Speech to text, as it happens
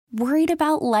Worried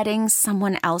about letting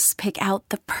someone else pick out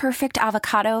the perfect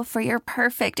avocado for your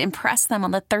perfect impress them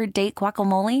on the third date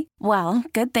guacamole? Well,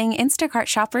 good thing Instacart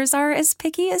shoppers are as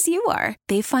picky as you are.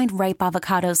 They find ripe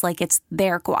avocados like it's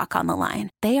their guac on the line.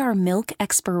 They are milk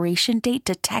expiration date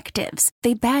detectives.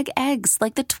 They bag eggs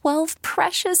like the 12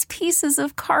 precious pieces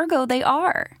of cargo they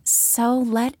are. So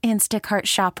let Instacart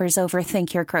shoppers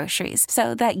overthink your groceries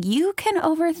so that you can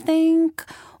overthink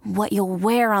what you'll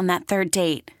wear on that third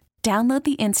date. Download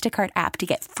the Instacart app to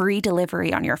get free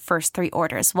delivery on your first 3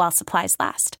 orders while supplies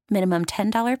last. Minimum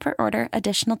 $10 per order.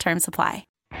 Additional terms apply.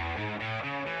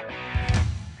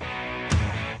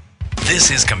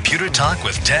 This is Computer Talk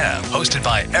with Tab, hosted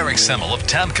by Eric Semmel of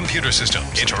Tab Computer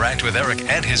Systems. Interact with Eric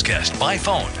and his guest by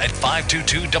phone at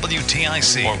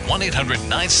 522-WTIC or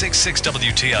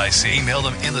 1-800-966-WTIC. Email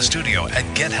them in the studio at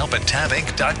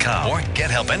gethelp@tabinc.com or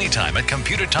get help anytime at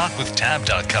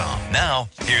computertalkwithtab.com. Now,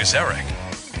 here's Eric.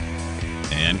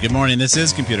 And good morning. This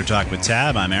is Computer Talk with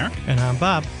Tab. I'm Eric. And I'm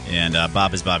Bob. And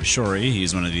Bob is Bob Shorey.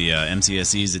 He's one of the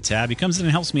MCSEs at Tab. He comes in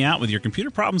and helps me out with your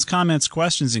computer problems, comments,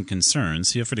 questions, and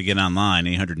concerns. Feel free to get online,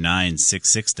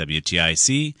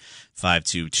 800-966-WTIC,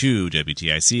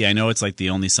 522-WTIC. I know it's like the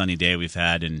only sunny day we've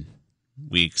had in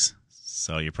weeks,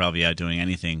 so you're probably out doing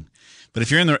anything. But if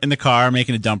you're in the car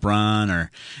making a dump run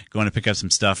or going to pick up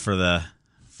some stuff for the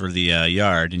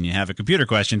yard and you have a computer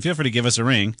question, feel free to give us a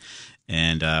ring.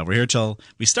 And we're here till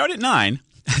we start at 9,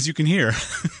 as you can hear.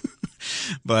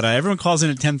 But everyone calls in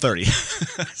at 10:30.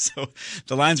 So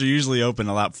the lines are usually open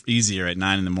a lot easier at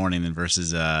 9 in the morning than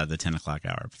versus the 10 o'clock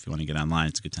hour. If you want to get online,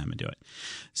 it's a good time to do it.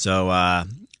 So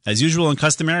as usual and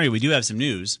customary, we do have some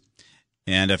news.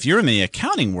 And if you're in the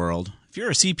accounting world, if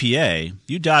you're a CPA,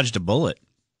 you dodged a bullet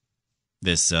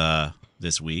this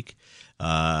week.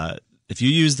 If you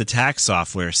use the tax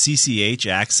software CCH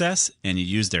Access and you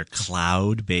use their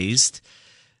cloud-based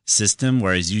system,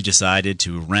 whereas you decided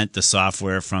to rent the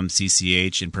software from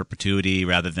CCH in perpetuity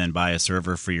rather than buy a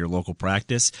server for your local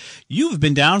practice, you've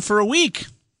been down for a week.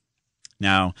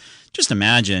 Now, just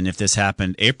imagine if this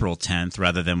happened April 10th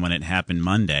rather than when it happened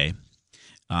Monday.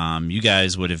 You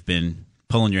guys would have been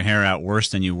pulling your hair out worse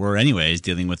than you were anyways,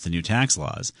 dealing with the new tax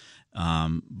laws.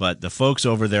 But the folks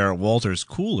over there at Wolters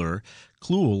Kluwer,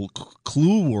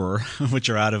 which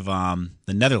are out of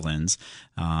the Netherlands,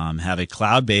 have a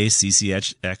cloud-based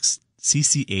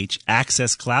CCH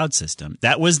Access cloud system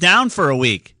that was down for a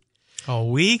week. A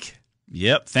week?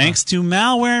 Yep, thanks to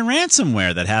malware and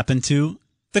ransomware that happened to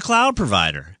the cloud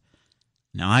provider.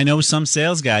 Now, I know some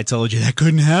sales guy told you that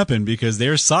couldn't happen because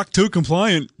their SOC 2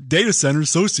 compliant data center is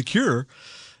so secure.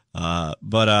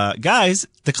 But guys,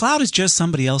 the cloud is just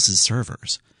somebody else's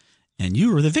servers, and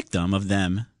you were the victim of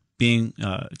them being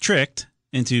tricked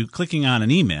into clicking on an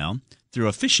email through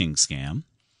a phishing scam.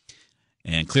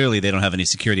 And clearly they don't have any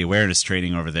security awareness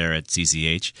training over there at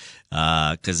CCH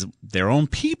because their own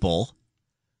people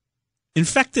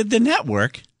infected the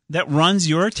network that runs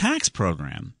your tax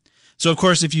program. So, of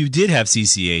course, if you did have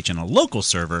CCH on a local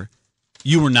server,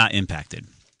 you were not impacted.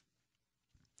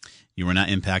 You were not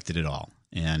impacted at all.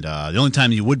 And the only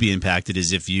time you would be impacted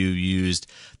is if you used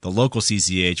the local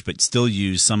CCH but still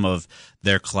use some of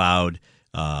their cloud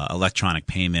electronic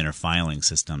payment or filing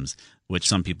systems, which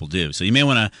some people do. So you may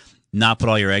want to not put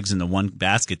all your eggs in the one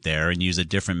basket there and use a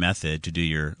different method to do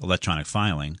your electronic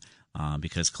filing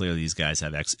because clearly these guys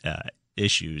have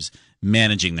issues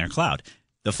managing their cloud.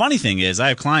 The funny thing is I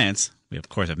have clients, we of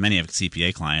course have many of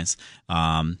CPA clients,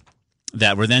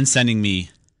 that were then sending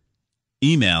me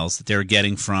emails that they were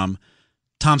getting from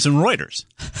Thomson Reuters.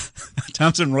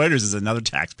 Thomson Reuters is another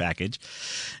tax package,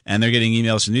 and they're getting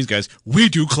emails from these guys. We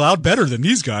do cloud better than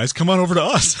these guys. Come on over to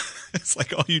us. It's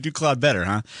like, oh, you do cloud better,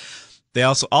 huh? They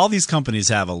also, all these companies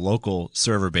have a local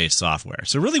server-based software.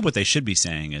 So really what they should be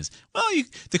saying is, well,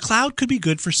 the cloud could be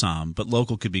good for some, but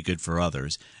local could be good for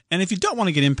others. And if you don't want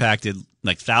to get impacted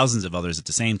like thousands of others at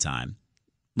the same time,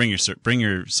 bring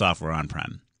your software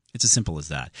on-prem. It's as simple as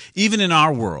that. Even in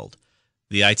our world,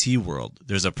 the IT world,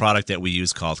 there's a product that we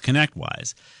use called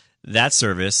ConnectWise. That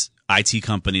service, IT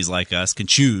companies like us can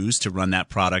choose to run that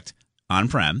product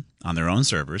on-prem, on their own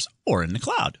servers, or in the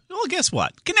cloud. Well, guess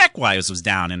what? ConnectWise was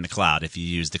down in the cloud if you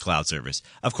used the cloud service.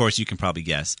 Of course, you can probably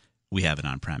guess we have it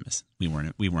on-premise. We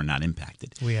were not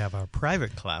impacted. We have our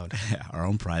private cloud. Our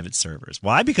own private servers.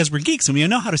 Why? Because we're geeks and we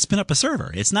know how to spin up a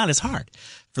server. It's not as hard.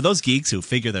 For those geeks who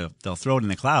figure they'll throw it in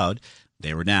the cloud,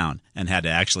 they were down and had to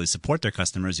actually support their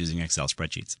customers using Excel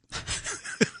spreadsheets.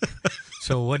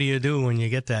 So what do you do when you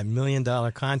get that $1 million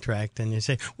contract and you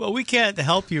say, well, we can't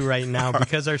help you right now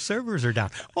because our servers are down.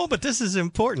 Oh, but this is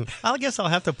important. I guess I'll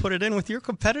have to put it in with your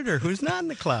competitor who's not in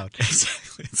the cloud.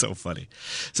 Exactly. It's so funny.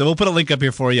 So we'll put a link up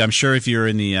here for you. I'm sure if you're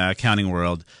in the accounting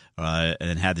world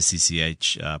and had the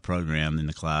CCH program in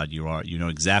the cloud, you know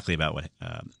exactly about what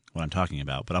I'm talking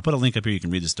about. But I'll put a link up here. You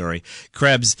can read the story.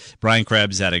 Brian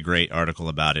Krebs had a great article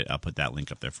about it. I'll put that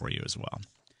link up there for you as well.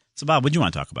 So, Bob, what do you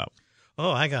want to talk about?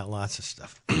 Oh, I got lots of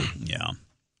stuff. Yeah.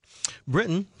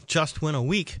 Britain just went a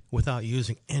week without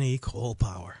using any coal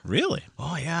power. Really?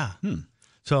 Oh, yeah.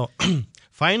 So,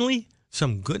 finally,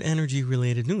 some good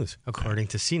energy-related news, according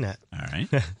to CNET. All right.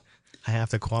 I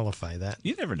have to qualify that.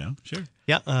 You never know. Sure.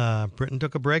 Yeah, Britain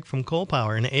took a break from coal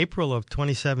power. In April of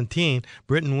 2017,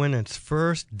 Britain went its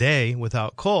first day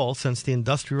without coal since the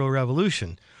Industrial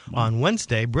Revolution. Wow. On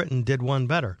Wednesday, Britain did one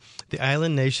better. The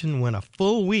island nation went a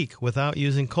full week without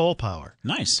using coal power.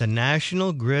 Nice. The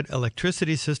National Grid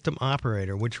Electricity System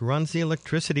Operator, which runs the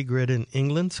electricity grid in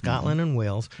England, Scotland, and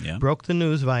Wales, broke the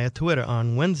news via Twitter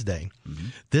on Wednesday.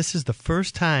 This is the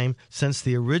first time since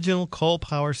the original coal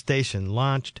power station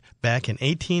launched back in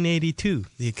 1882,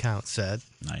 the account said.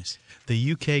 Nice.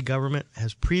 The UK government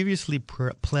has previously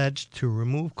pledged to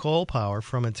remove coal power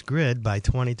from its grid by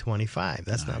 2025.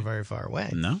 That's not very far away.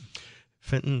 No.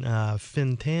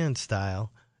 Fintan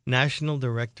style, National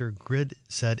Director Grid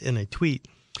said in a tweet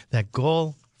that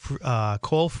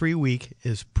coal-free week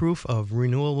is proof of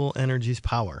renewable energy's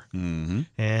power. Mm-hmm.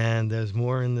 And there's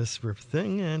more in this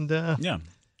thing. And yeah.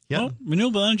 Well,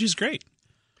 renewable energy is great.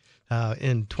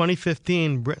 In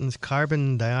 2015, Britain's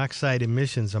carbon dioxide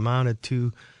emissions amounted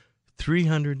to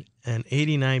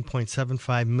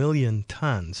 389.75 million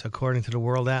tons, according to the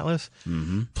World Atlas,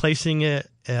 placing it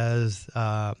as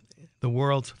the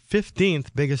world's 15th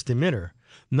biggest emitter.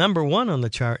 Number one on the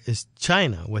chart is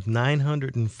China with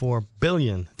 904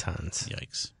 billion tons.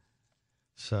 Yikes.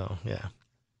 So, yeah.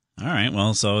 All right.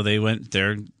 Well, so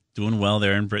they're doing well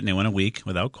there in Britain. They went a week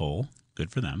without coal.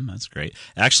 Good for them. That's great.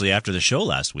 Actually, after the show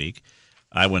last week,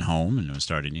 I went home and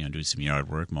started, doing some yard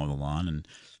work, mow the lawn, and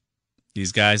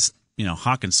these guys,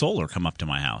 Hawk and Solar come up to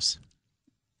my house.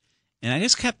 And I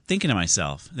just kept thinking to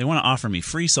myself, they want to offer me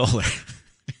free solar.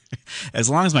 As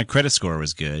long as my credit score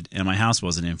was good and my house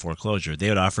wasn't in foreclosure, they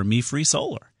would offer me free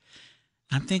solar.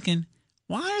 I'm thinking,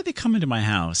 why are they coming to my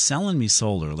house selling me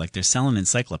solar like they're selling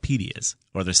encyclopedias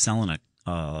or they're selling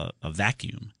a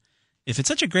vacuum? If it's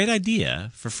such a great idea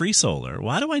for free solar,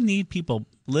 why do I need people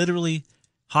literally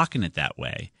hawking it that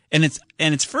way? And it's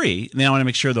free. And then I want to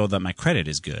make sure, though, that my credit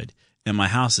is good and my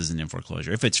house isn't in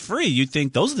foreclosure. If it's free, you'd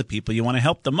think those are the people you want to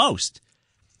help the most.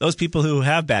 Those people who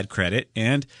have bad credit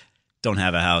and don't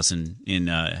have a house in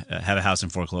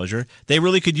foreclosure, they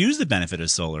really could use the benefit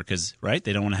of solar because, right,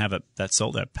 they don't want to have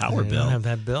that power bill. They don't have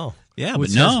that bill. Yeah,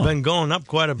 which but no. has been going up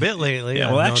quite a bit lately.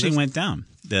 Yeah, well, it actually went down.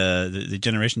 The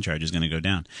generation charge is going to go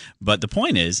down. But the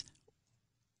point is,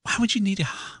 why would you need to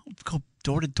go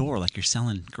door to door like you're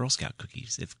selling Girl Scout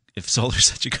cookies if solar is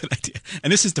such a good idea?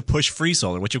 And this is to push free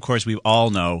solar, which, of course, we all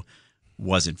know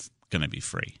wasn't going to be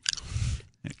free.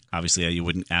 Obviously, you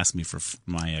wouldn't ask me for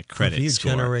my credit score. If you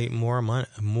score. generate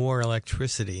more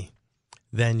electricity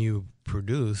than you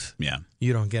produce,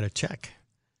 you don't get a check.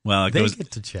 Well, they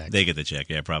get the check. They get the check,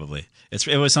 yeah, probably.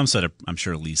 It was some sort of, I'm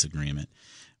sure, lease agreement.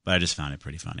 But I just found it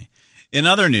pretty funny. In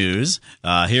other news,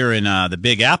 here in the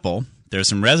Big Apple, there's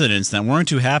some residents that weren't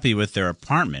too happy with their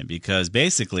apartment because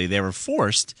basically they were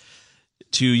forced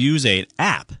to use an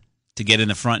app to get in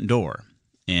the front door.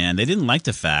 And they didn't like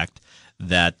the fact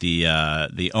that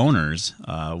the owners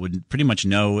would pretty much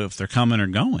know if they're coming or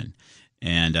going.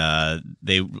 And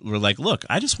they were like, look,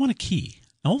 I just want a key,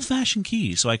 an old-fashioned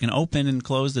key, so I can open and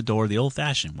close the door the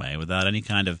old-fashioned way without any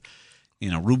kind of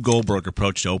Rube Goldberg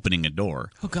approach to opening a door.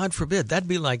 Oh, God forbid. That'd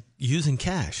be like using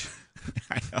cash.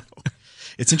 I know.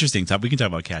 It's interesting. We can talk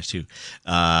about cash, too.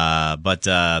 But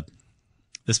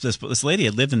this lady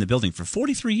had lived in the building for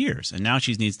 43 years, and now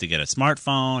she needs to get a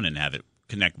smartphone and have it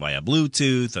connect via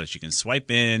Bluetooth so that she can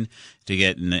swipe in to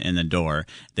get in the door.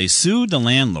 They sued the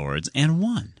landlords and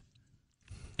won.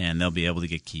 And they'll be able to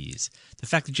get keys. The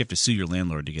fact that you have to sue your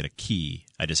landlord to get a key,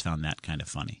 I just found that kind of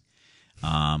funny.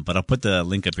 But I'll put the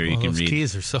link up here. You can read. Those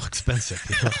keys are so expensive.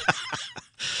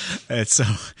 It's so.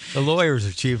 The lawyers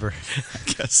are cheaper.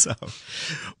 I guess so.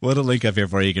 We'll put a link up here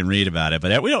for you. You can read about it.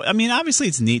 But obviously,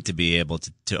 it's neat to be able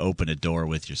to open a door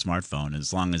with your smartphone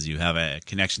as long as you have a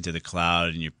connection to the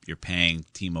cloud and you're paying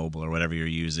T-Mobile or whatever you're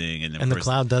using, and the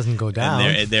cloud doesn't go down.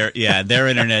 And their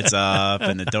internet's up,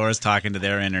 and the door's talking to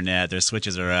their internet. Their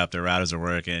switches are up, their routers are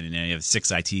working, and you have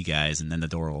 6 IT guys, and then the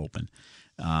door will open.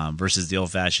 Versus the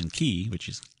old-fashioned key, which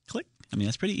is click, I mean,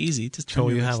 that's pretty easy. Just So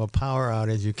you have a power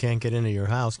outage, you can't get into your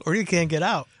house, or you can't get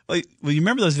out. Well, you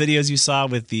remember those videos you saw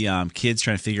with the kids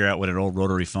trying to figure out what an old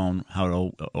rotary phone, how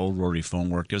an old rotary phone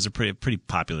worked? It was a pretty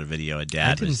popular video. A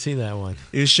dad I didn't see that one.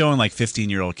 It was showing like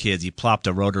 15-year-old kids. He plopped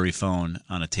a rotary phone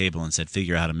on a table and said,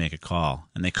 "Figure out how to make a call."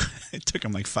 And it took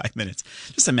them like 5 minutes.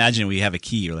 Just imagine we have a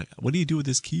key. You're like, "What do you do with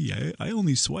this key?" I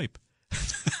only swipe.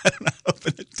 I don't know how to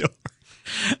open the door.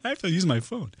 I have to use my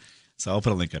phone. So I'll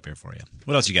put a link up here for you.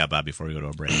 What else you got, Bob, before we go to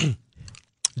a break?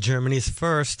 Germany's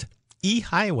first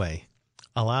e-highway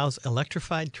allows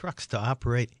electrified trucks to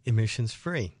operate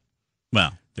emissions-free.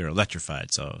 Well, they're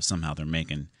electrified, so somehow they're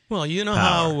making Well, you know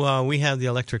power. how we have the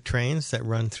electric trains that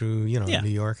run through, New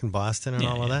York and Boston and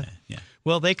all of that? Yeah.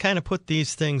 Well, they kind of put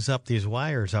these things up, these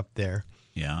wires up there.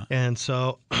 Yeah. And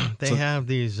so they have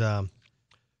these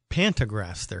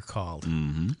pantographs, they're called,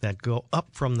 that go up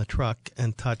from the truck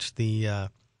and touch the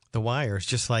wires,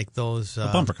 just like those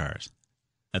bumper cars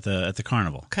at the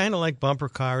carnival. Kind of like bumper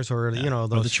cars or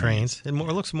those trains. It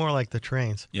looks more like the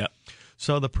trains. Yep.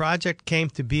 So the project came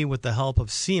to be with the help of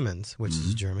Siemens, which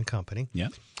is a German company,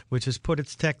 which has put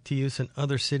its tech to use in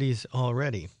other cities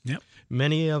already. Yep.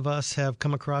 Many of us have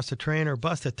come across a train or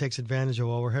bus that takes advantage of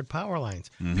overhead power lines.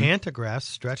 Pantographs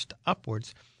stretched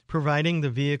upwards, providing the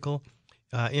vehicle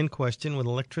in question with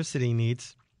electricity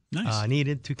needs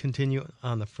needed to continue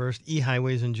on the first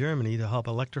e-highways in Germany to help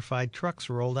electrified trucks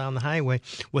roll down the highway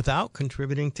without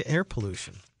contributing to air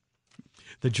pollution.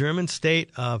 The German state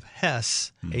of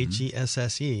Hesse,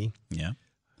 H-E-S-S-E,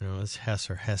 it's Hesse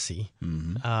or Hesse,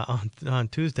 on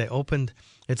Tuesday opened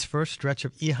its first stretch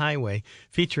of e-highway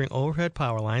featuring overhead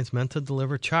power lines meant to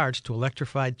deliver charge to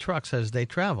electrified trucks as they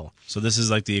travel. So this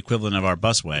is like the equivalent of our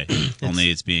busway, only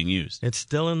it's being used. It's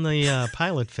still in the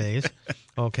pilot phase,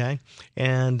 okay?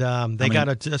 And they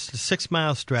got just a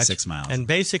 6-mile stretch. 6 miles. And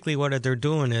basically what they're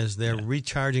doing is they're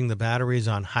recharging the batteries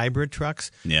on hybrid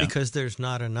trucks because there's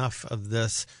not enough of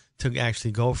this to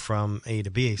actually go from A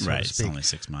to B, so to speak. It's only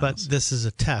 6 miles. But this is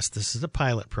a test. This is a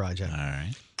pilot project. All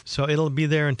right. So it'll be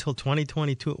there until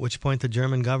 2022, at which point the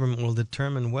German government will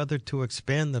determine whether to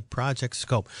expand the project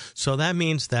scope. So that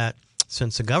means that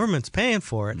since the government's paying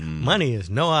for it, money is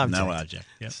no object. No object.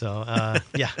 Yep. So,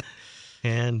 yeah.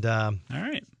 And, all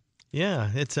right.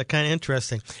 Yeah, it's kind of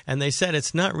interesting. And they said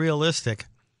it's not realistic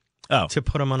to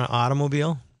put them on an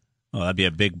automobile. Well, that'd be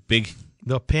a big...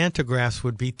 The pantographs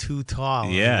would be too tall.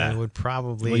 Yeah. It would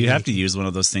probably... Well, you have to use one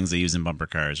of those things they use in bumper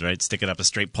cars, right? Stick it up a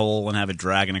straight pole and have it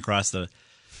dragging across the...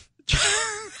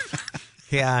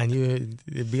 Yeah, and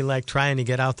it'd be like trying to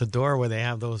get out the door where they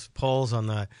have those poles on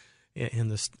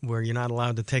where you're not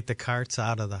allowed to take the carts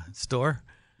out of the store.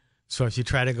 So if you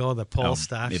try to go, the pole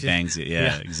stops. It bangs it.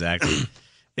 Yeah, exactly.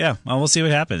 Yeah, well, we'll see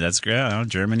what happens. That's great.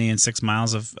 Germany and 6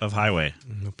 miles of highway.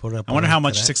 I wonder how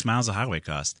much 6 miles of highway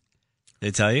cost. Did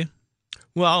they tell you?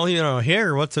 Well,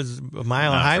 here, what's a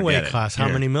mile of highway cost? How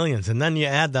many millions? And then you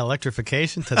add the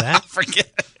electrification to that.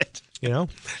 Forget it.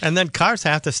 And then cars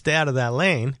have to stay out of that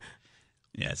lane.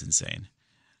 Yeah, it's insane.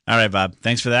 All right, Bob.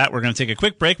 Thanks for that. We're going to take a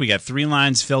quick break. We got 3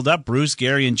 lines filled up. Bruce,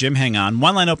 Gary, and Jim, hang on.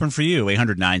 1 line open for you,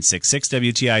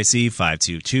 800-966-WTIC,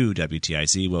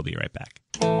 522-WTIC. We'll be right back.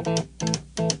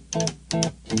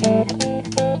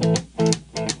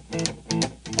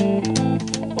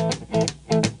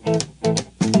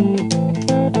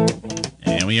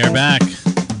 And we are back.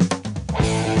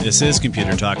 This is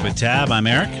Computer Talk with Tab. I'm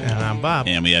Eric. And I'm Bob.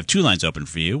 And we have 2 lines open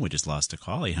for you. We just lost a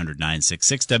call,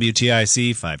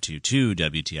 800-966-WTIC,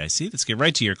 522-WTIC. Let's get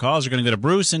right to your calls. We're going to go to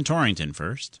Bruce in Torrington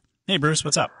first. Hey, Bruce,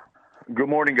 what's up? Good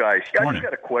morning, guys. I Morning.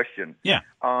 just got a question. Yeah.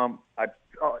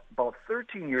 About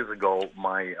 13 years ago,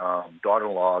 my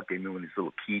daughter-in-law gave me one of these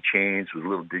little keychains with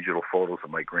little digital photos of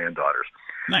my granddaughters.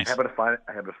 Nice. I happened to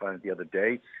find it the other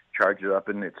day, charge it up,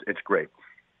 and it's great.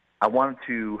 I wanted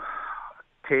to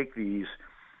take these,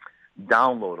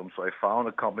 download them, so I found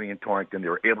a company in Torrington. They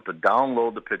were able to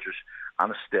download the pictures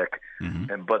on a stick,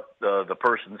 but the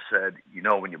person said,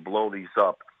 when you blow these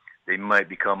up, they might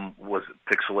become, was it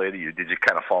pixelated? Did you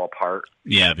kind of fall apart?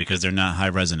 Yeah, because they're not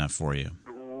high-res enough for you.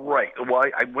 Right. Well,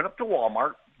 I went up to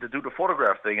Walmart to do the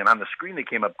photograph thing, and on the screen they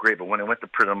came up great, but when I went to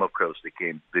print them up close,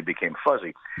 they became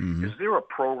fuzzy. Is there a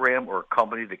program or a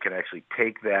company that can actually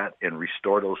take that and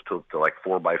restore those to like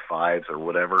 4x5s or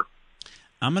whatever?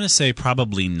 I'm going to say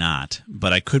probably not,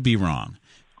 but I could be wrong.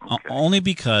 Okay. Only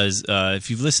because if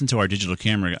you've listened to our digital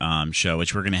camera show,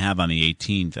 which we're going to have on the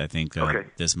 18th, I think,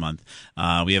 this month,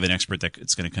 we have an expert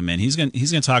that's going to come in. He's going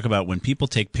to talk about when people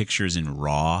take pictures in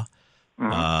RAW.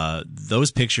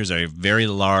 Those pictures are very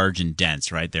large and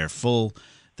dense, right? They're full.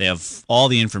 They have all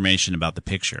the information about the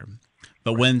picture.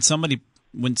 But when somebody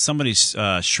when somebody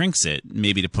shrinks it,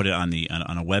 maybe to put it on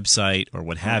a website or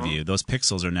what have you, those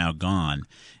pixels are now gone,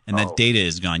 and that data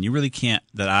is gone. You really can't.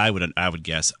 That I would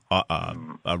guess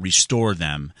restore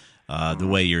them the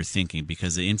way you're thinking,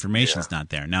 because the information's not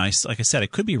there. Now, like I said, I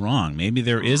could be wrong. Maybe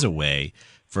there is a way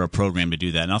for a program to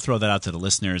do that, and I'll throw that out to the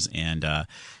listeners. And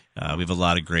we have a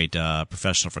lot of great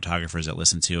professional photographers that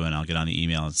listen to, and I'll get on the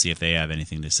email and see if they have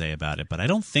anything to say about it. But I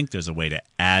don't think there's a way to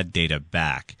add data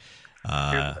back.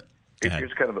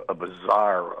 It's kind of a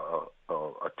bizarre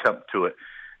attempt to it.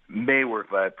 May work,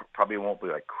 but it probably won't be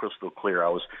like crystal clear.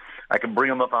 I can bring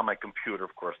them up on my computer.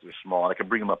 Of course, they're small, and I can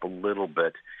bring them up a little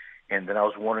bit. And then I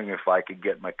was wondering if I could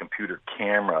get my computer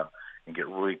camera and get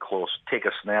really close, take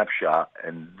a snapshot,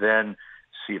 and then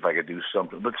see if I could do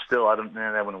something. But still,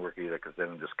 that wouldn't work either, because then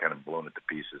I'm just kind of blown it to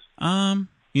pieces. I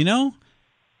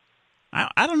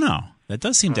don't know. That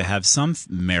does seem to have some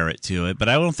merit to it, but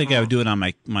I don't think I would do it on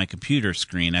my computer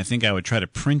screen. I think I would try to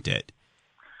print it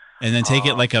and then take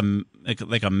it like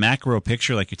a macro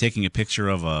picture, like you're taking a picture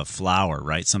of a flower,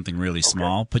 right? Something really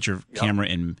small. Put your camera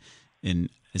in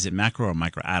is it macro or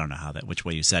micro? I don't know which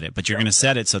way you set it, but you're going to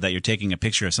set it so that you're taking a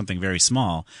picture of something very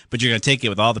small, but you're going to take it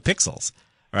with all the pixels,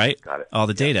 right? Got it. All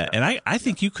the data. And I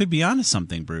think you could be onto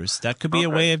something, Bruce. That could be a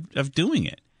way of doing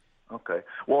it. Okay.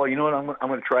 Well, you know what? I'm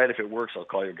going to try it. If it works, I'll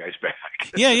call your guys back.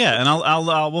 Yeah,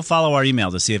 and we'll follow our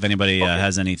email to see if anybody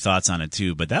has any thoughts on it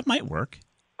too. But that might work.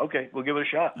 Okay, we'll give it a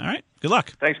shot. All right. Good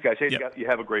luck. Thanks, guys. Hey, you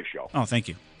have a great show. Oh, thank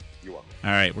you. You're welcome.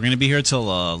 All right, we're going to be here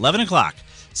till 11 o'clock.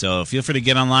 So feel free to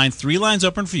get online. 3 lines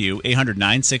open for you,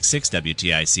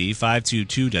 800-966-WTIC,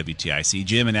 522-WTIC.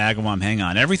 Jim and Agawam, hang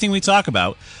on. Everything we talk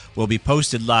about will be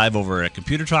posted live over at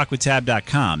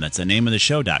ComputerTalkWithTab.com. That's the name of the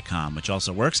show.com, which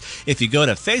also works. If you go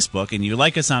to Facebook and you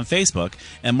like us on Facebook,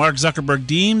 and Mark Zuckerberg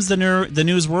deems the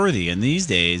newsworthy, and these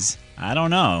days, I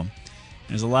don't know,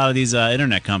 there's a lot of these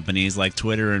internet companies like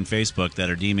Twitter and Facebook that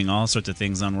are deeming all sorts of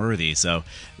things unworthy. So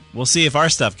we'll see if our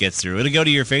stuff gets through. It'll go to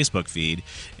your Facebook feed.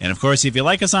 And, of course, if you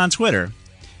like us on Twitter,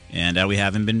 and we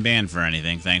haven't been banned for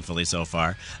anything, thankfully, so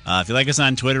far. If you like us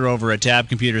on Twitter over at Tab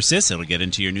Computer Sys, it'll get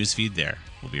into your news feed there.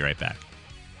 We'll be right back.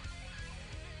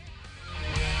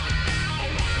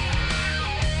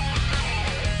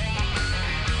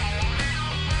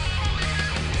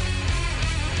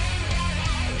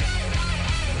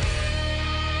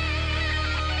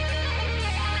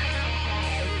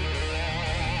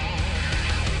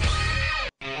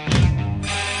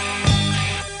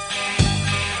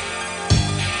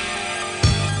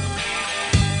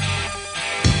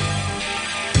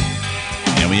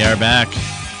 We are back.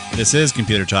 This is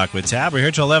Computer Talk with Tab. We're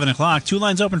here till 11 o'clock. 2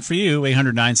 lines open for you,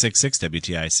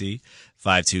 800-966-WTIC,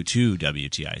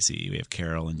 522-WTIC. We have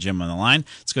Carol and Jim on the line.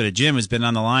 Let's go to Jim, who's been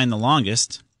on the line the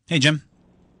longest. Hey, Jim.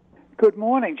 Good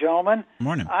morning, gentlemen.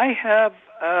 Morning. I have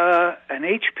an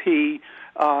HP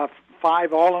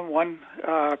 5 all-in-one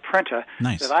printer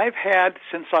that I've had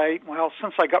since I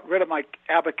got rid of my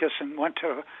Abacus and went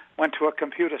to a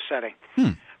computer setting.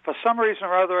 For some reason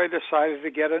or other, I decided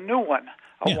to get a new one,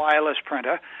 a wireless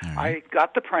printer. Right. I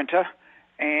got the printer,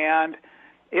 and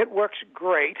it works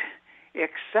great,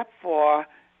 except for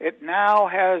it now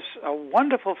has a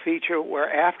wonderful feature where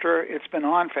after it's been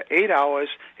on for 8 hours,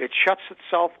 it shuts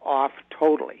itself off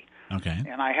totally. Okay.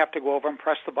 And I have to go over and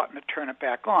press the button to turn it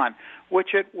back on,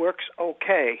 which it works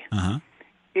okay. Uh-huh.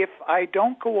 If I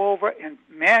don't go over and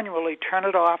manually turn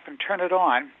it off and turn it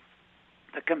on,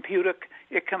 the computer,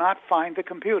 it cannot find the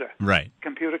computer. Right. The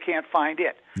computer can't find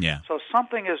it. Yeah. So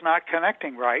something is not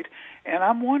connecting right, and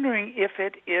I'm wondering if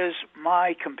it is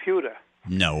my computer.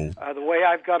 No. The way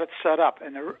I've got it set up.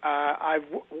 And I've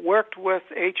worked with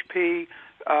HP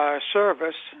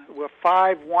service with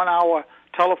 5 one-hour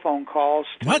telephone calls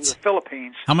to the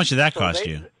Philippines. How much did that cost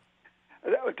you?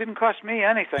 It didn't cost me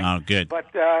anything. Oh, good. But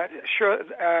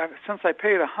since I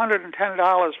paid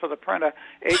 $110 for the printer,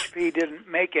 HP didn't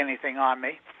make anything on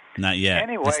me. Not yet.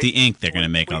 Anyway, it's the ink they're going to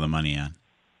make all the money on.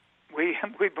 We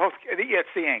both. It's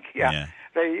the ink. Yeah.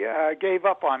 They gave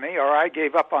up on me, or I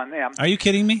gave up on them. Are you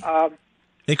kidding me?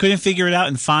 They couldn't figure it out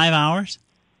in 5 hours?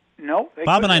 No.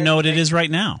 Bob and I know what it is right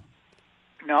now.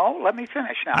 No, let me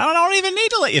finish now. I don't even need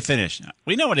to let you finish.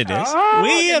 We know what it is.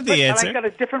 We have the answer. I got a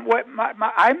different way.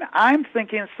 I'm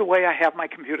thinking it's the way I have my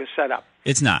computer set up.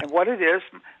 It's not. And what it is,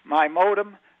 my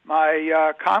modem,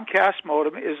 my Comcast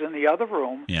modem is in the other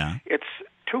room. Yeah. It's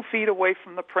 2 feet away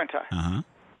from the printer. Uh-huh.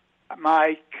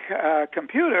 My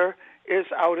computer is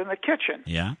out in the kitchen.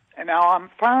 Yeah. And now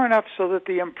I'm far enough so that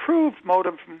the improved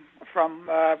modem from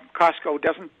Costco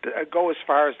doesn't go as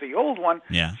far as the old one.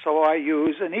 Yeah. So I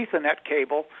use an Ethernet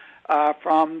cable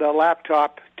from the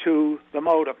laptop to the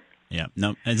modem. Yeah.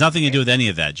 No, it has nothing to do with any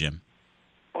of that, Jim.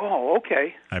 Oh,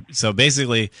 okay. So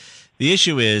basically, the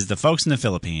issue is the folks in the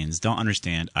Philippines don't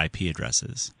understand IP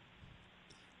addresses.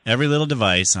 Every little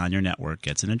device on your network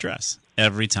gets an address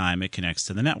every time it connects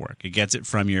to the network. It gets it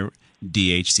from your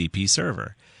DHCP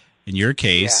server. In your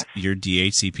case, your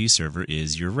DHCP server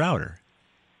is your router.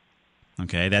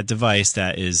 Okay, that device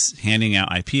that is handing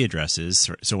out IP addresses.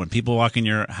 So when people walk in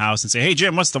your house and say, "Hey,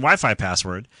 Jim, what's the Wi-Fi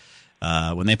password?"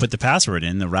 When they put the password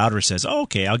in, the router says, "Oh,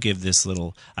 okay, I'll give this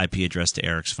little IP address to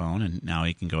Eric's phone, and now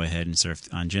he can go ahead and surf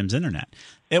on Jim's internet."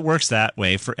 It works that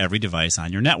way for every device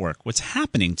on your network. What's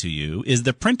happening to you is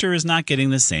the printer is not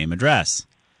getting the same address.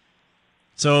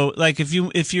 So, like if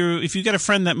you got a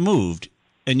friend that moved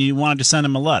and you wanted to send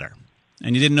him a letter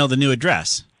and you didn't know the new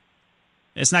address,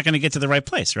 it's not going to get to the right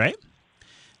place, right?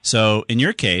 So, in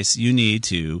your case, you need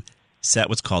to set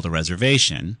what's called a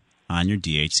reservation on your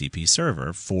DHCP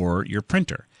server for your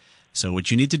printer. So what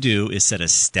you need to do is set a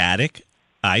static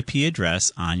IP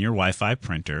address on your Wi-Fi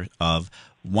printer of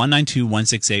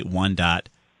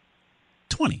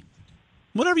 192.168.1.20.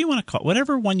 Whatever you want to call,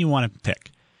 whatever one you want to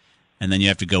pick. And then you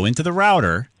have to go into the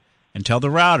router and tell the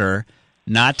router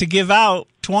not to give out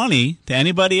 20 to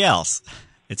anybody else.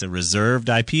 It's a reserved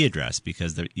IP address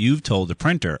because you've told the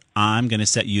printer, I'm going to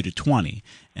set you to 20.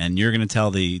 And you're going to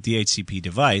tell the DHCP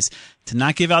device to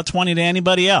not give out 20 to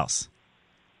anybody else.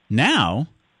 Now,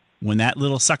 when that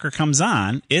little sucker comes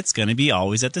on, it's going to be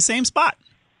always at the same spot.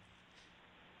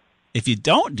 If you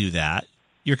don't do that,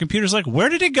 your computer's like, where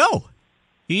did it go?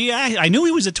 I knew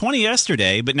he was at 20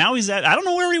 yesterday, but now he's at, I don't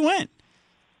know where he went.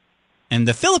 And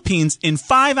the Philippines, in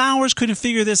 5 hours, couldn't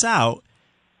figure this out.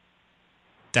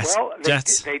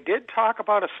 They did talk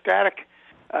about a static.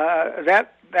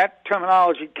 That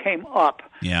terminology came up.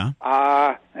 Yeah.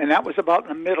 And that was about in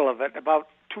the middle of it, about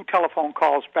 2 telephone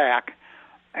calls back,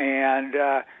 and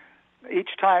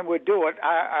each time we'd do it,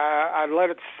 I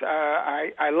let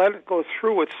it go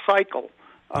through its cycle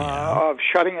of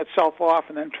shutting itself off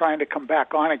and then trying to come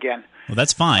back on again. Well,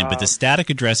 that's fine, but the static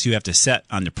address you have to set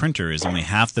on the printer is only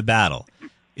half the battle.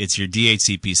 It's your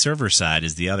DHCP server side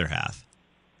is the other half.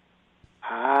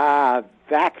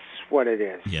 That's what it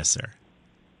is. Yes, sir.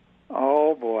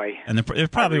 Oh boy! And there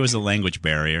probably was a language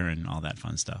barrier and all that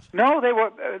fun stuff. No,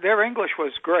 their English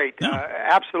was great,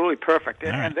 absolutely perfect,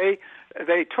 and they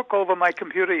took over my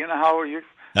computer. You know how you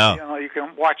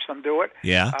can watch them do it.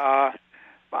 Yeah.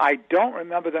 I don't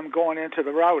remember them going into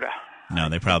the router. No,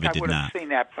 they probably did not. I would have seen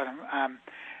that, but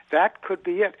that could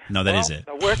be it. No, that is it.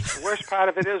 The worst part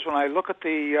of it is when I look at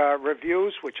the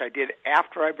reviews, which I did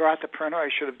after I brought the printer. I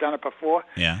should have done it before.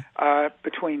 Yeah.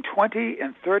 Between 20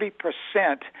 and 30%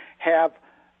 have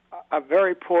a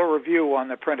very poor review on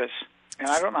the printers, and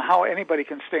I don't know how anybody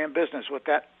can stay in business with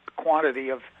that quantity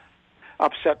of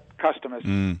upset customers.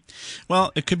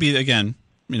 Well, it could be, again,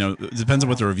 it depends on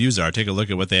what the reviews are. Take a look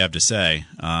at what they have to say.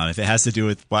 If it has to do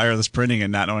with wireless printing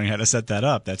and not knowing how to set that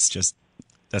up, that's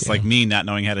like me not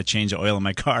knowing how to change the oil in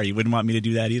my car. You wouldn't want me to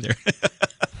do that either.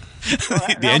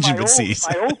 The engine would cease.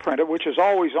 My old printer, which is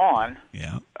always on,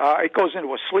 it goes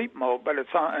into a sleep mode, but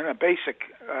it's in a basic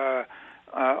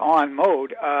on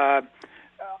mode,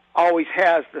 always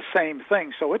has the same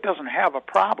thing, so it doesn't have a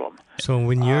problem. So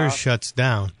when yours shuts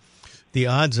down, the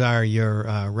odds are your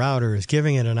router is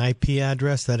giving it an IP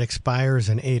address that expires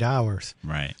in 8 hours.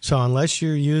 Right. So unless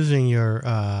you're using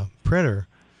your printer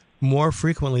more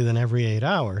frequently than every 8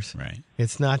 hours, right,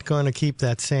 it's not going to keep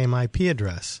that same IP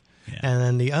address. Yeah. And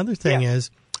then the other thing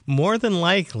is, more than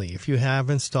likely, if you have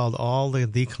installed all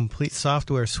the complete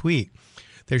software suite,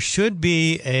 there should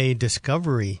be a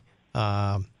discovery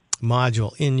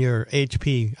module in your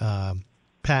HP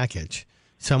package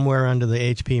somewhere under the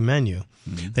HP menu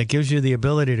that gives you the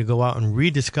ability to go out and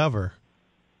rediscover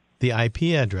the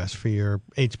IP address for your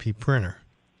HP printer.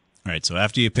 All right, so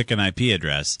after you pick an IP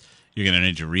address, you're going to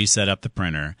need to reset up the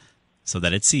printer so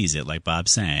that it sees it, like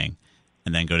Bob's saying,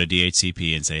 and then go to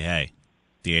DHCP and say, hey,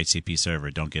 DHCP server,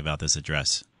 don't give out this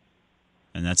address.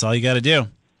 And that's all you got to do.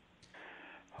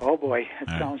 Oh, boy. It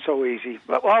sounds so easy.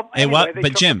 But, they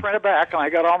took Jim, the printer back, and I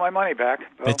got all my money back.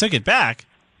 Well, they took it back?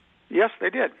 Yes,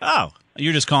 they did. Oh,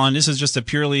 you're just calling. This is just a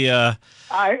purely... because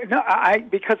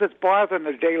it's bothering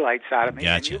the daylights out of me.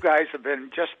 Gotcha. And you guys have been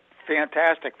just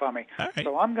fantastic for me. All right.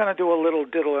 So I'm going to do a little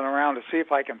diddling around to see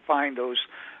if I can find those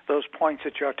points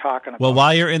that you're talking about. Well,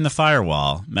 while you're in the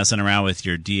firewall, messing around with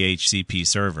your DHCP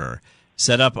server,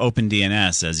 set up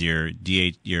OpenDNS as your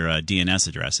DNS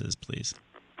addresses, please.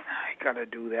 I got to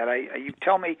do that. You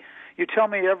tell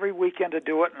me every weekend to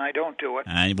do it, and I don't do it.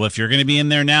 Well, if you're going to be in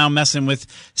there now messing with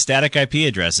static IP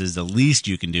addresses, the least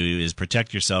you can do is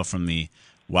protect yourself from the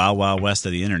wild, wild west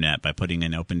of the internet by putting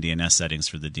in OpenDNS settings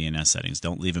for the DNS settings.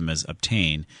 Don't leave them as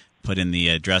obtain. put in the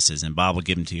addresses, and Bob will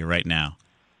give them to you right now.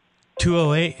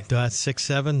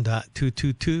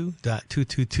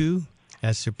 208.67.222.222.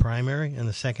 That's the primary, and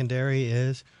the secondary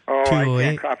is 208. I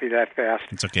can't copy that fast.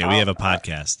 It's okay. We have a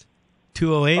podcast.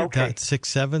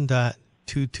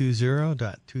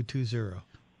 208.67.220.220.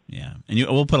 Yeah, and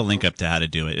we'll put a link up to how to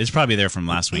do it. It's probably there from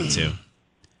last week, too.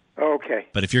 Okay.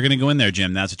 But if you're going to go in there,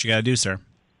 Jim, that's what you got to do, sir.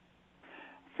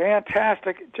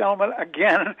 Fantastic. Gentlemen,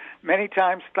 again, many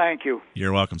times, thank you.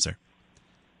 You're welcome, sir.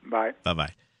 Bye. Bye-bye.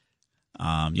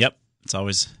 Yep, it's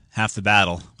always half the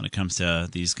battle when it comes to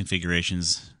these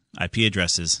configurations. IP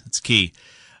addresses, it's key.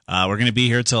 We're going to be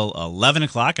here till 11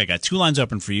 o'clock. I got two lines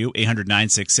open for you,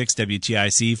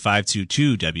 800-966-WTIC,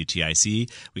 522-WTIC.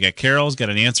 We got Carol's got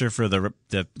an answer for the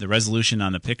resolution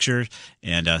on the picture,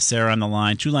 and Sarah on the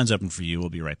line. Two lines open for you. We'll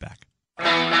be right back.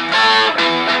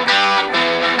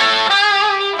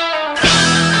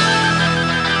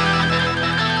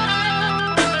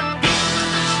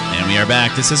 And we are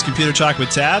back. This is Computer Talk with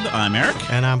Tab. I'm Eric.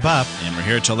 And I'm Bob. And we're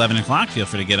here till 11 o'clock. Feel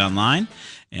free to get online.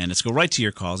 And let's go right to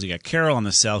your calls. You got Carol on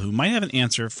the cell who might have an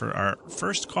answer for our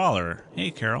first caller.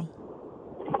 Hey, Carol.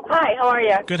 Hi, how are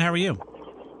you? Good, how are you?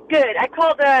 Good. I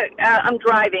called, I'm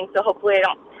driving, so hopefully I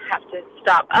don't have to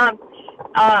stop.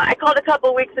 I called a couple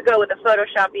of weeks ago with a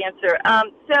Photoshop answer.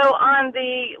 So on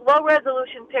the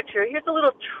low-resolution picture, here's a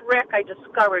little trick I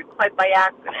discovered quite by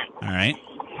accident. All right.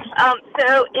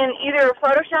 So in either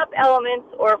Photoshop Elements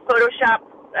or Photoshop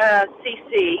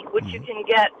CC, which you can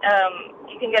get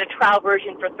a trial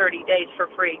version for 30 days for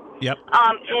free. Yep.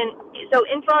 So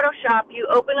in Photoshop, you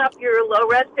open up your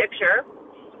low-res picture,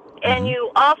 and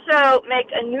you also make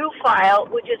a new file,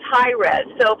 which is high-res.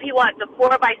 So if you want the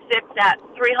 4x6 at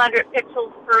 300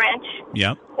 pixels per inch,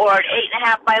 yep, or an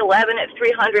 8.5 by 11 at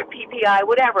 300 ppi,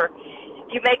 whatever,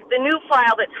 you make the new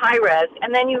file that's high-res,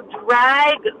 and then you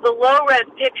drag the low-res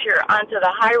picture onto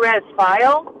the high-res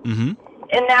file,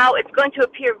 and now it's going to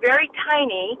appear very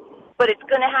tiny, but it's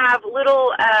going to have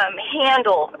little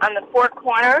handles on the four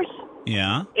corners.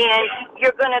 Yeah. And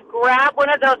you're going to grab one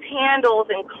of those handles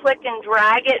and click and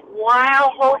drag it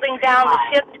while holding down the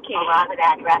shift key.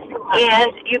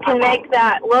 And you can make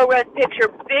that low-res picture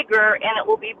bigger, and it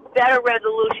will be better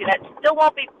resolution. It still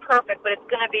won't be perfect, but it's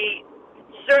going to be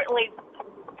certainly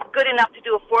good enough to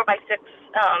do a 4x6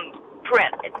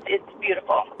 print. It's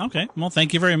beautiful. Okay. Well,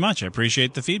 thank you very much. I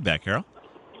appreciate the feedback, Carol.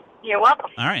 You're welcome.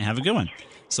 All right. Have a good one.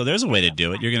 So there's a way to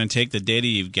do it. You're going to take the data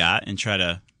you've got and try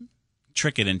to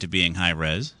trick it into being high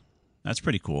res. That's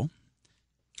pretty cool.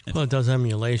 Well, it does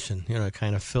emulation. It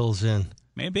kind of fills in.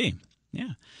 Maybe.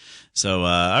 Yeah. So,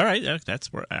 all right.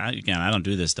 That's where, I don't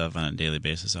do this stuff on a daily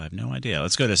basis, so I have no idea.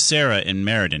 Let's go to Sarah in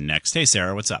Meriden next. Hey,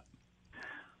 Sarah, what's up?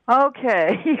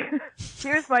 Okay.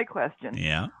 Here's my question.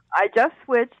 Yeah. I just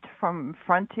switched from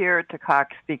Frontier to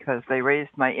Cox because they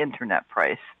raised my internet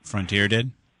price. Frontier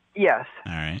did? Yes.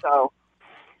 All right. So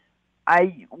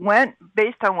I went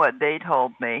based on what they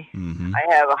told me. I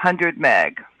have 100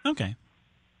 meg. Okay.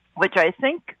 Which I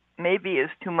think maybe is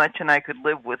too much, and I could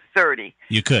live with 30.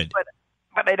 You could.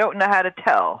 But I don't know how to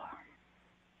tell.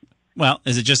 Well,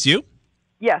 is it just you?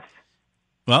 Yes.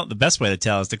 Well, the best way to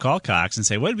tell is to call Cox and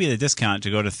say, what would be the discount to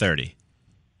go to 30?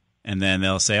 And then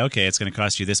they'll say, okay, it's going to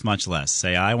cost you this much less.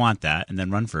 Say, I want that, and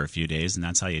then run for a few days, and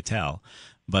that's how you tell.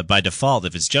 But by default,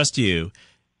 if it's just you,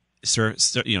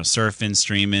 surfing,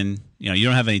 streaming, you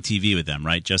don't have any TV with them,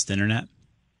 right? Just internet?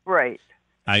 Right.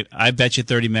 I bet you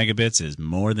 30 megabits is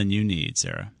more than you need,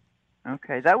 Sarah.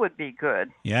 Okay, that would be good.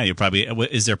 Yeah, you probably.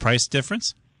 Is there a price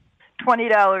difference?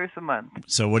 $20 a month.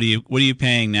 So what are you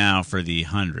paying now for the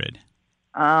 100?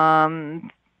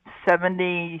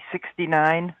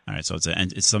 $70.69. All right, so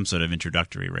it's some sort of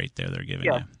introductory rate there they're giving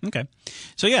you. Okay,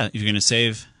 so yeah, if you're going to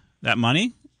save that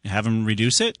money, have them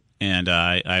reduce it, and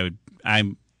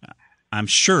I'm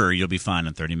sure you'll be fine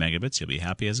on 30 megabits. You'll be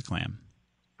happy as a clam.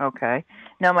 Okay.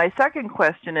 Now my second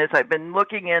question is, I've been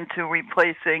looking into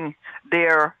replacing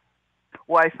their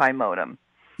Wi-Fi modem.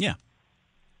 Yeah.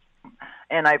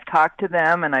 And I've talked to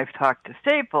them, and I've talked to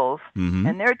Staples,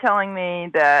 and they're telling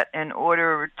me that in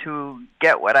order to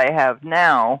get what I have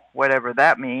now, whatever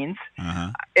that means,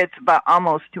 it's about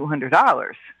almost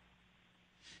 $200.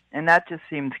 And that just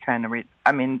seems kind of,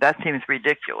 that seems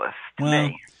ridiculous to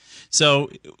me. So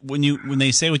when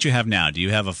they say what you have now, do you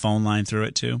have a phone line through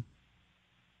it too?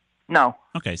 No.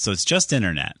 Okay, so it's just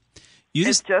internet.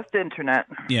 It's just internet.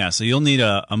 Yeah, so you'll need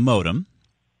a modem.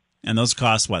 And those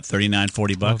cost, what, $39,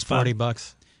 $40?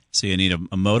 $40. So you need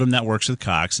a modem that works with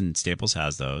Cox, and Staples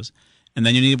has those. And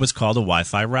then you need what's called a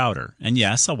Wi-Fi router. And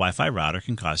yes, a Wi-Fi router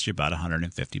can cost you about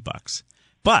 $150.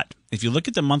 But if you look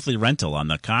at the monthly rental on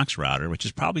the Cox router, which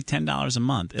is probably $10 a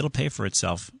month, it'll pay for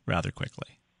itself rather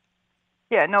quickly.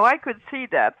 Yeah, no, I could see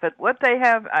that. But what they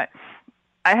have, I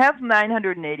have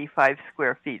 985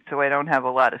 square feet, so I don't have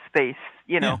a lot of space,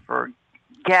 for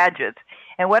gadgets.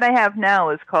 And what I have now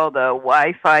is called a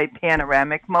Wi-Fi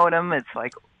panoramic modem. It's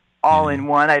like all in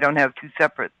one. I don't have two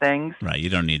separate things. Right, you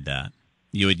don't need that.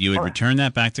 You would return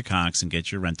that back to Cox and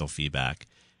get your rental fee back.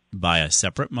 Buy a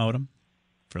separate modem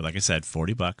for, like I said,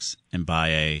 $40, and buy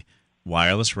a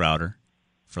wireless router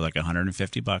for like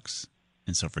 $150.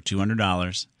 And so for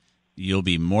 $200, you'll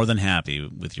be more than happy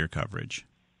with your coverage.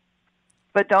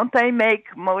 But don't they make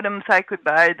modems I could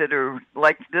buy that are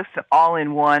like this all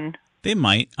in one? They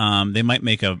might. They might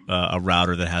make a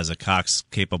router that has a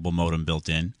Cox-capable modem built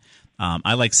in.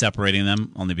 I like separating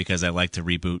them only because I like to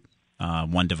reboot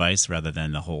one device rather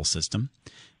than the whole system.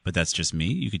 But that's just me.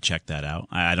 You could check that out.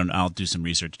 I'll do some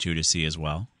research too to see as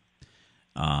well.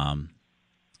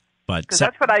 But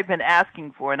that's what I've been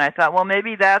asking for, and I thought, well,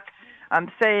 maybe I'm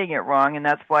saying it wrong, and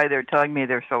that's why they're telling me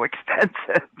they're so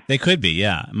expensive. They could be,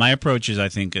 yeah. My approach is, I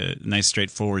think, a nice,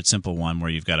 straightforward, simple one where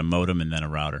you've got a modem and then a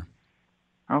router.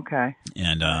 Okay.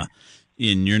 And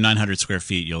in your 900 square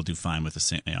feet, you'll do fine with a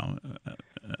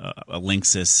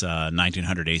Linksys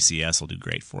 1900 ACS will do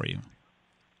great for you.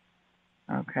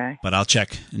 Okay. But I'll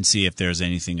check and see if there's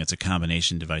anything that's a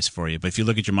combination device for you. But if you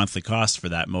look at your monthly cost for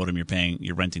that modem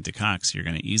you're renting to Cox, you're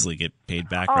going to easily get paid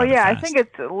back. Oh, yeah, fast. I think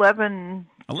it's $11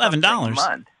 a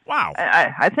month. Wow.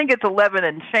 I think it's 11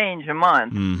 and change a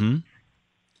month. Mm-hmm.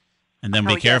 And then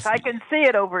be careful. Yes, I can see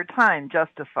it over time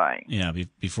justifying. Yeah,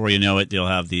 before you know it, they'll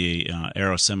have the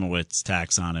Aero Simowitz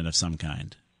tax on it of some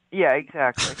kind. Yeah,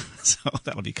 exactly. So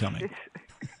that'll be coming.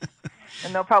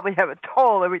 And they'll probably have a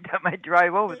toll every time I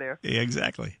drive over there. Yeah,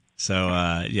 exactly. So,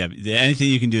 anything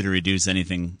you can do to reduce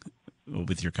anything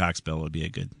with your Cox bill would be a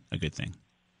good thing.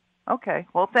 Okay.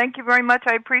 Well, thank you very much.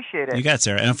 I appreciate it. You got it,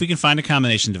 Sarah. And if we can find a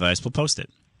combination device, we'll post it.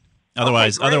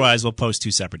 Otherwise, we'll post two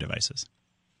separate devices.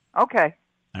 Okay.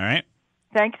 All right.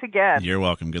 Thanks again. You're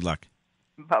welcome. Good luck.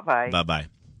 Bye-bye. Bye-bye.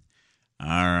 All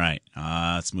right.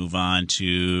 Let's move on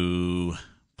to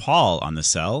Paul on the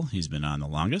cell. He's been on the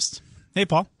longest. Hey,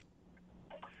 Paul.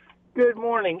 Good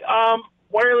morning.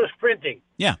 Wireless printing.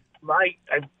 Yeah. I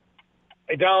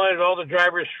downloaded all the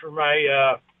drivers for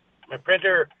my my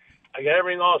printer. I got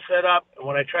everything all set up, and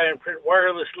when I try and print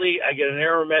wirelessly, I get an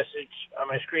error message on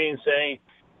my screen saying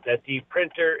that the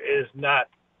printer is not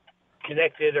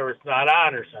connected or it's not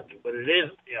on or something. But it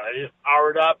is, it is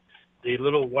powered up. The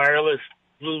little wireless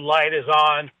blue light is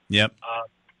on. Yep.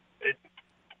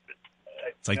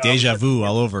 It's like deja vu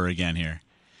all over again here.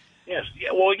 Yes.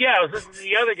 Yeah. Well, yeah. I was listening to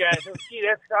the other guy. I said, "Gee,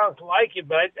 that sounds like it,"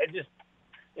 but I just,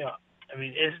 I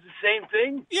mean, is it the same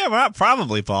thing? Yeah, well,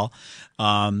 probably, Paul.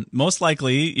 Most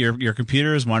likely, your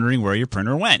computer is wondering where your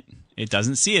printer went. It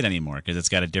doesn't see it anymore because it's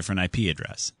got a different IP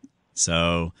address.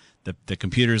 So the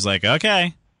computer's like,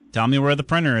 okay, tell me where the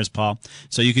printer is, Paul.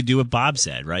 So you could do what Bob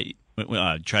said, right?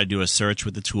 Try to do a search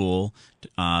with the tool.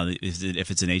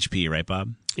 If it's an HP, right,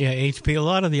 Bob? Yeah, HP. A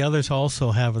lot of the others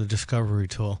also have a discovery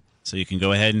tool. So you can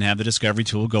go ahead and have the discovery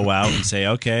tool go out and say,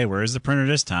 okay, where's the printer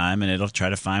this time? And it'll try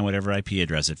to find whatever IP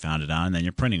address it found it on, and then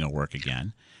your printing will work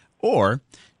again. Or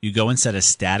you go and set a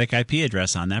static IP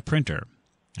address on that printer.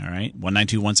 All right,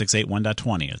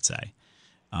 192.168.1.20, let's say.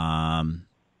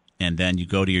 And then you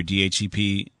go to your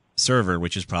DHCP server,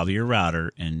 which is probably your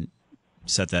router, and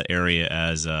set that area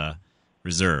as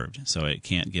reserved, so it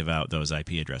can't give out those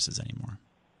IP addresses anymore.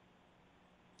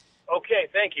 Okay,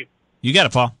 thank you. You got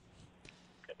it, Paul.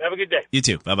 Have a good day. You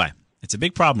too. Bye-bye. It's a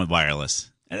big problem with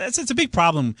wireless. It's a big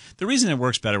problem. The reason it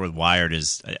works better with wired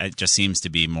is it just seems to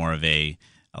be more of a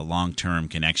long-term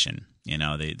connection.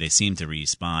 They seem to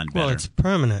respond better. Well, it's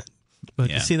permanent.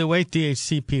 But you see, the way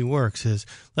DHCP works is,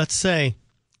 let's say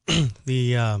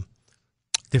the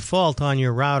default on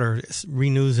your router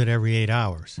renews it every 8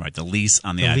 hours. Right, the lease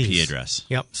on the IP address.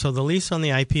 Yep, so the lease on the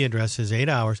IP address is 8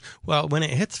 hours. Well, when it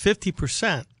hits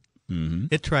 50%,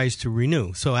 it tries to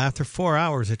renew. So after 4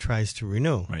 hours, it tries to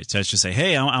renew. Right. So it's just say,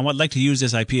 hey, I would like to use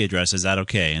this IP address. Is that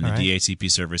okay? And the DHCP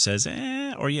server says,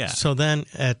 or yeah. So then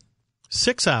at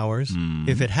 6 hours,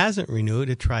 if it hasn't renewed,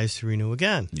 it tries to renew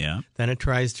again. Yeah. Then it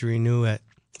tries to renew at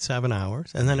 7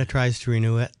 hours, and then it tries to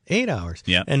renew at 8 hours.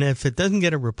 Yeah. And if it doesn't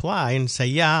get a reply and say,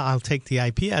 yeah, I'll take the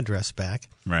IP address back,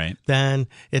 right, then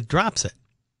it drops it.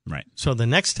 Right. So the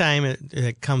next time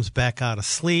it comes back out of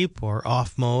sleep or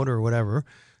off mode or whatever,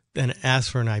 then it asks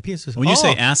for an IP. It says, when you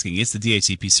say asking, it's the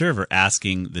DHCP server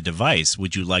asking the device,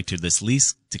 would you like this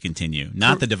lease to continue?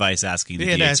 Not the device asking the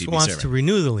DHCP server. It wants to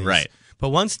renew the lease. Right. But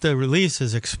once the release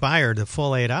is expired, the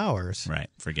full 8 hours. Right.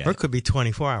 Forget Or it could be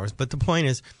 24 hours. But the point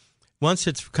is, once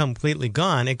it's completely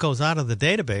gone, it goes out of the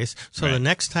database. So the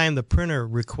next time the printer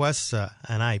requests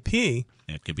an IP,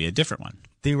 it could be a different one.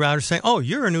 The router's saying, "Oh,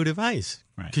 you're a new device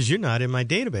because you're not in my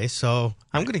database, so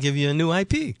I'm going to give you a new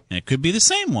IP." And it could be the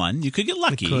same one. You could get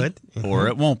lucky, it could. Or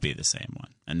it won't be the same one.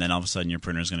 And then all of a sudden, your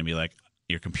printer is going to be like,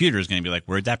 your computer is going to be like,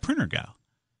 "Where'd that printer go?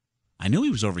 I knew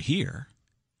he was over here,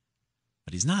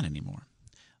 but he's not anymore."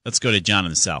 Let's go to John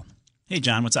in the cell. Hey,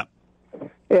 John, what's up?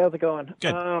 Hey, how's it going?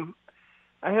 Good.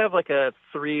 I have like a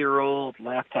 3-year-old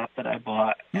laptop that I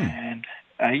bought, and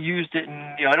I used it,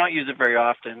 and I don't use it very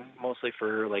often, mostly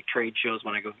for like trade shows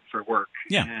when I go for work.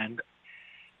 Yeah. And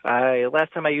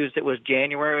last time I used it was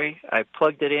January. I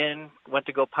plugged it in, went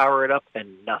to go power it up,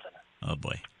 and nothing. Oh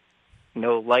boy.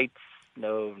 No lights,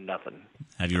 no nothing.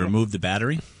 Have you removed the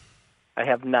battery? I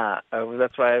have not.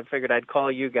 That's why I figured I'd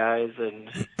call you guys and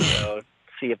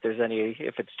see if there's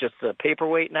if it's just a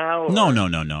paperweight now. Or... No.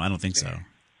 I don't think so.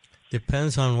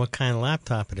 Depends on what kind of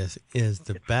laptop it is. Is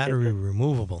the battery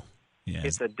removable? Yeah.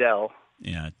 It's a Dell.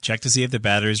 Yeah. Check to see if the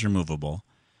battery is removable.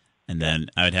 And then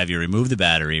I would have you remove the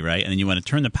battery, right? And then you want to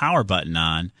turn the power button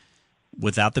on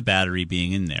without the battery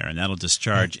being in there. And that'll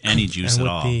discharge any juice at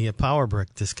all. And with the power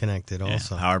brick disconnected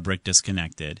also. Power brick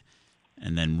disconnected.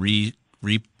 And then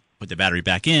put the battery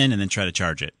back in and then try to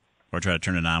charge it. Or try to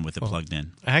turn it on with it plugged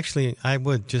in. Actually, I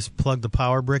would just plug the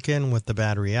power brick in with the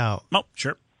battery out. Oh,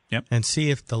 sure. Yep. And see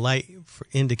if the light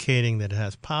indicating that it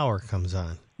has power comes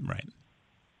on. Right.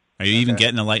 Are you even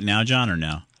getting a light now, John, or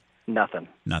no? Nothing.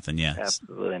 Nothing, yeah.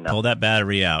 Absolutely nothing. Pull that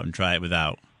battery out and try it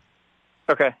without.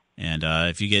 Okay. And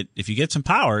if you get some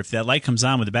power, if that light comes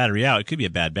on with the battery out, it could be a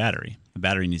bad battery. The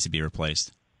battery needs to be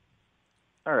replaced.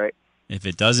 All right. If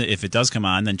it does come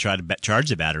on, then try to charge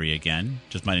the battery again.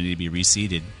 Just might need to be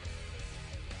reseated.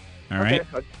 All right.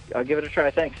 I'll give it a try.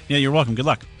 Thanks. Yeah, you're welcome. Good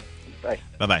luck. Bye.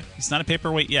 Bye-bye. It's not a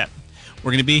paperweight yet.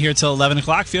 We're going to be here till 11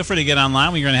 o'clock. Feel free to get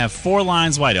online. We're going to have 4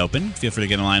 lines wide open. Feel free to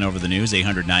get online over the news,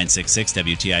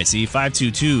 800-966-WTIC,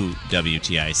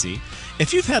 522-WTIC.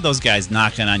 If you've had those guys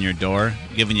knocking on your door,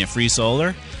 giving you free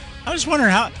solar, I was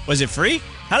wondering, was it free?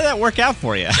 How did that work out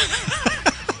for you?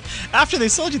 After they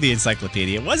sold you the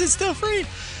encyclopedia, was it still free?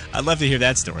 I'd love to hear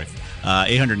that story.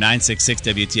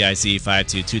 800-966-WTIC,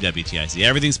 522-WTIC.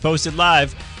 Everything's posted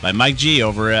live by Mike G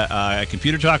over at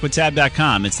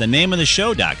ComputerTalkWithTab.com. It's the name of the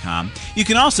show.com. You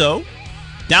can also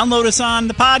download us on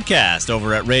the podcast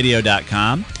over at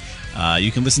radio.com.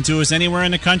 You can listen to us anywhere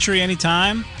in the country,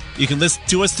 anytime. You can listen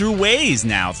to us through Waze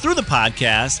now, through the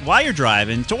podcast, while you're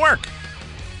driving to work.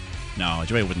 No,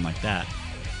 Joey wouldn't like that.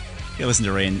 You can't listen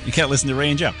to Ray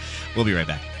and Joe. We'll be right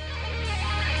back.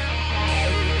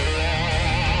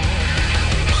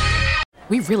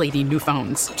 We really need new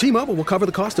phones. T-Mobile will cover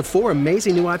the cost of 4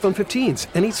 amazing new iPhone 15s,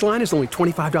 and each line is only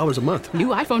 $25 a month. New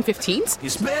iPhone 15s?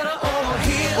 It's better over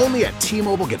here. Only at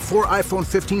T-Mobile, get 4 iPhone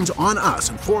 15s on us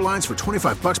and 4 lines for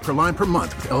 $25 per line per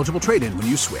month with eligible trade-in when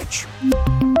you switch.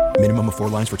 Minimum of 4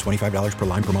 lines for $25 per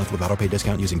line per month with autopay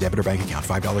discount using debit or bank account.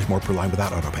 $5 more per line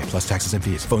without autopay, plus taxes and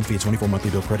fees. Phone fee at 24 monthly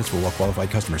bill credits for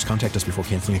well-qualified customers. Contact us before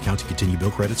canceling account to continue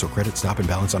bill credits or credit stop and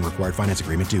balance on required finance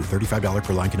agreement due. $35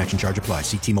 per line connection charge applies.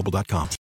 See T-Mobile.com.